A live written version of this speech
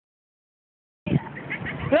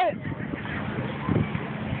Look.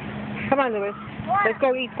 Come on, Louis. Let's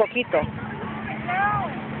go eat coquito. No.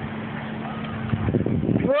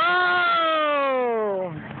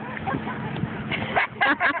 Whoa!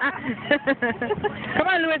 Come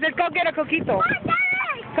on, Louis. Let's go get a coquito.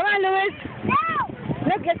 Come on, Louis. No.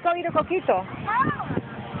 Look, let's go eat a coquito. No.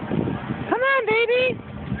 Come on, baby.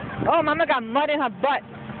 Oh, Mama got mud in her butt.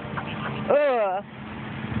 Ugh.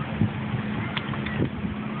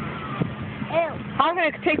 Ew. How am I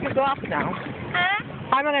going to take this off now? Huh?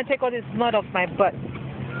 How am I going to take all this mud off my butt?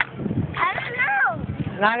 I don't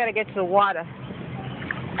know. Now I got to get to the water.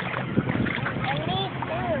 I need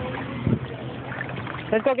to.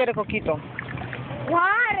 Let's go get a coquito.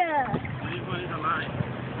 Water.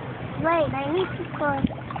 Wait, I need to put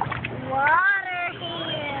water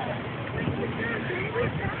here.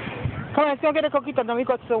 Come on, let's go get a coquito. Then we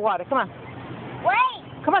go to the water. Come on. Wait.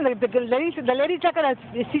 Come on, the lady's not gonna,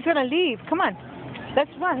 she's gonna leave. Come on.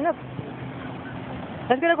 Let's run, look.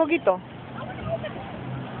 Let's get a coquito.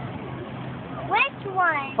 Which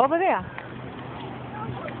one? Over there.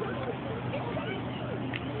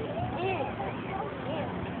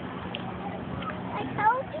 I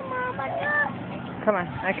told you, Mama, no. Come on,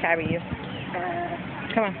 I carry you.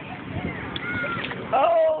 Come on.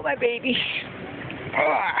 Oh, my baby.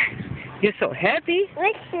 Oh, you're so heavy.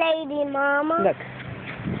 Which lady, Mama? Look.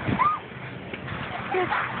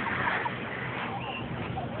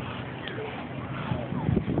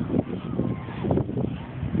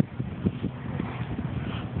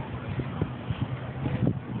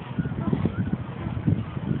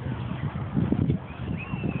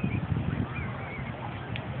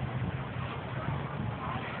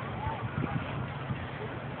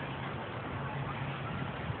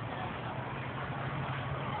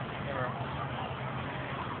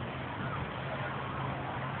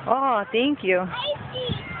 Oh, thank you.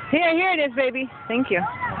 Here it is, baby. Thank you.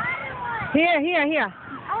 Here. I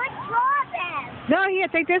want strawberry. No, here,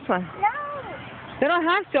 take this one. No. They don't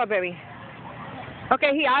have strawberry.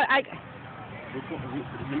 Okay, here, Let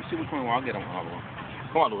me see which one. I'll get them.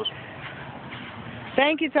 Come on, Louis.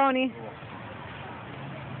 Thank you, Tony.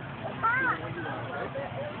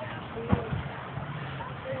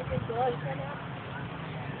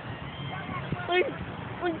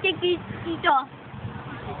 Un chiquitito.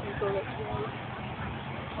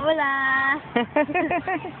 Hola.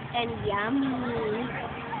 And yummy.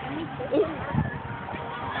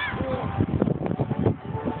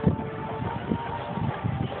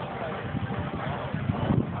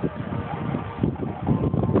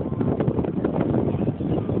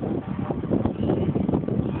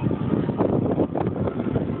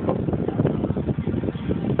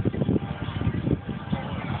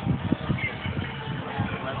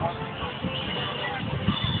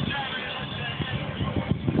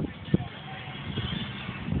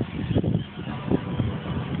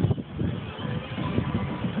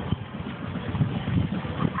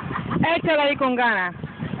 Échala ahí con ganas.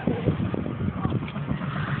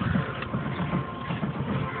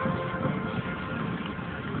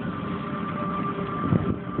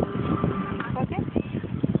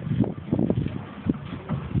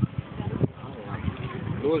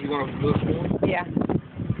 Louis, you going to do this one? Yeah.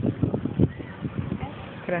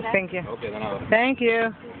 Thank you. Okay, then I'll. Thank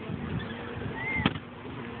you.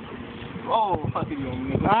 Oh, Dios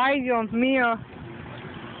mío. Ay, Dios mío.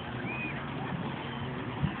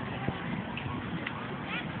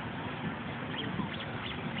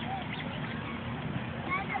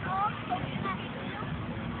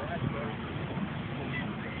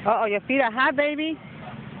 Uh-oh, your feet are hot, baby.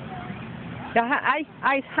 Your ice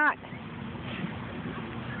hot.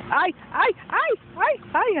 Ice. I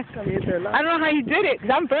don't know how you did it,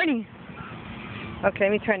 because I'm burning. Okay,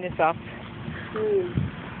 let me turn this off.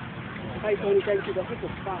 Hi, Tony. Thank you. That was a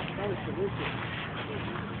spot. That was delicious.